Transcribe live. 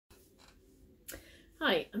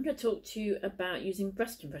Hi, I'm going to talk to you about using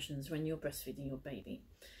breast compressions when you're breastfeeding your baby.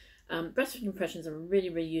 Breast compressions are a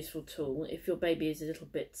really useful tool if your baby is a little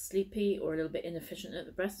bit sleepy or a little bit inefficient at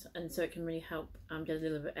the breast, and so it can really help get a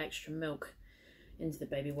little bit extra milk into the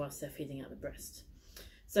baby whilst they're feeding out the breast.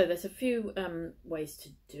 So there's a few ways to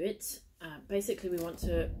do it. Basically, we want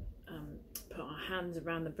to put our hands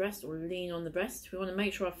around the breast or lean on the breast. We want to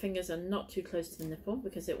make sure our fingers are not too close to the nipple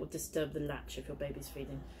because it will disturb the latch if your baby's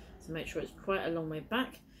feeding. So make sure it's quite a long way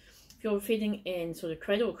back. If you're feeding in sort of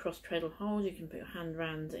cradle or cross cradle hold, you can put your hand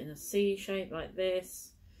round in a C shape like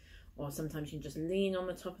this, or sometimes you can just lean on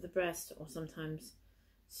the top of the breast, or sometimes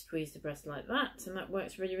squeeze the breast like that, and that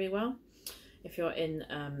works really well. If you're in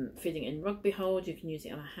feeding in rugby hold, you can use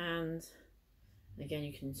the other hand. And again,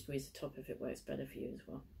 you can squeeze the top if it works better for you as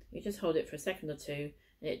well. You just hold it for a second or two,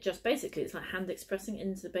 and it just basically, it's like hand expressing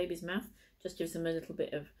into the baby's mouth. Just gives them a little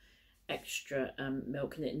bit of extra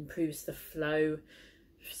milk, and it improves the flow,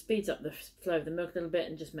 speeds up the flow of the milk a little bit,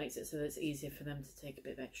 and just makes it so that it's easier for them to take a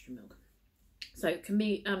bit of extra milk. So it can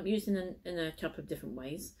be used in a couple of different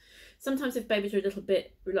ways. Sometimes if babies are a little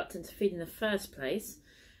bit reluctant to feed in the first place,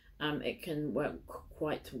 it can work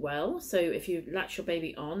quite well. So if you latch your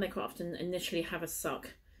baby on, they quite often initially have a suck,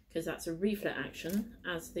 because that's a reflex action.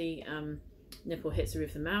 As the nipple hits the roof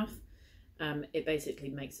of the mouth, it basically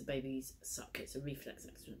makes the babies suck. It's a reflex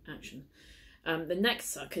action. The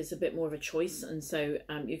next suck is a bit more of a choice, and so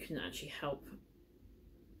you can actually help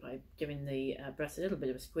by giving the breast a little bit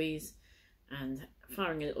of a squeeze and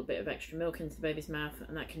firing a little bit of extra milk into the baby's mouth,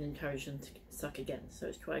 and that can encourage them to suck again. So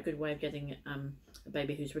it's quite a good way of getting a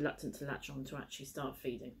baby who's reluctant to latch on to actually start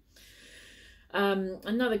feeding.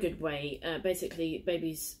 Another good way, basically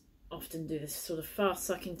babies often do this sort of fast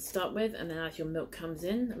sucking to start with, and then as your milk comes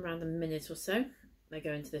in, around a minute or so, they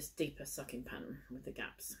go into this deeper sucking pattern with the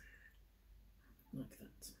gaps, like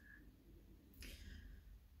that.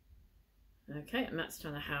 Okay, and that's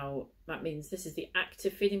kind of how, that means this is the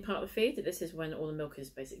active feeding part of the feed. This is when all the milk is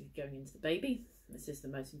basically going into the baby. This is the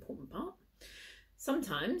most important part.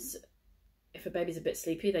 Sometimes, if a baby's a bit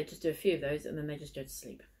sleepy, they just do a few of those and then they just go to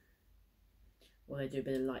sleep. Or they do a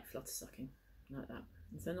bit of light flutter sucking, like that.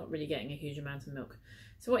 And so they're not really getting a huge amount of milk.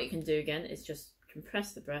 So what you can do again is just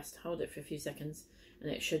compress the breast, hold it for a few seconds,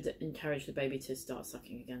 and it should encourage the baby to start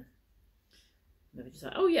sucking again. Maybe just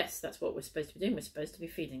like, oh yes, that's what we're supposed to be doing. We're supposed to be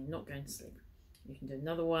feeding, not going to sleep. You can do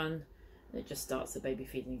another one, and it just starts the baby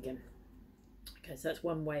feeding again. Okay, so that's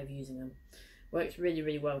one way of using them. Works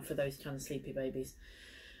really well for those kind of sleepy babies.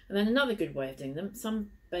 And then another good way of doing them, some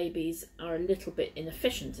babies are a little bit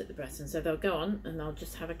inefficient at the breast, and so they'll go on and they'll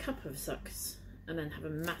just have a couple of sucks and then have a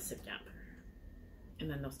massive gap. And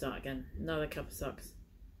then they'll start again, another couple of sucks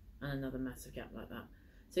and another massive gap like that.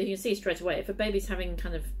 So you can see straight away, if a baby's having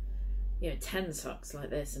kind of 10 sucks like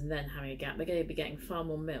this and then having a gap, they're going to be getting far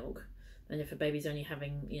more milk than if a baby's only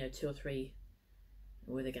having 2 or 3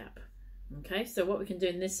 with a gap. Okay, so what we can do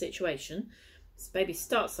in this situation is baby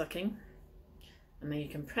starts sucking, and then you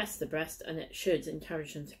compress the breast, and it should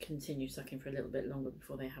encourage them to continue sucking for a little bit longer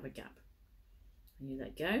before they have a gap. And you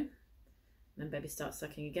let go, and then baby starts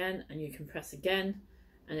sucking again, and you compress again,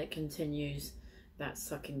 and it continues that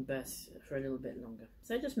sucking burst for a little bit longer.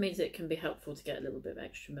 So it just means it can be helpful to get a little bit of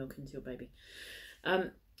extra milk into your baby.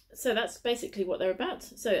 So that's basically what they're about.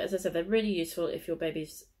 So as I said, they're really useful if your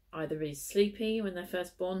baby's either really sleepy when they're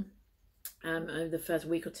first born, over the first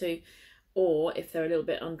week or two, or if they're a little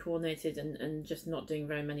bit uncoordinated and just not doing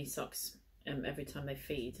very many sucks every time they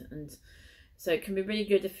feed. And so it can be really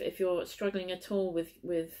good if you're struggling at all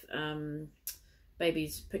with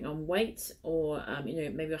babies putting on weight, or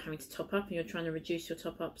maybe you're having to top up and you're trying to reduce your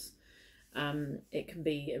top ups. It can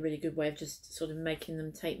be a really good way of just sort of making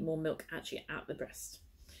them take more milk actually at the breast.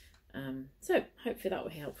 So hopefully that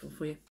will be helpful for you.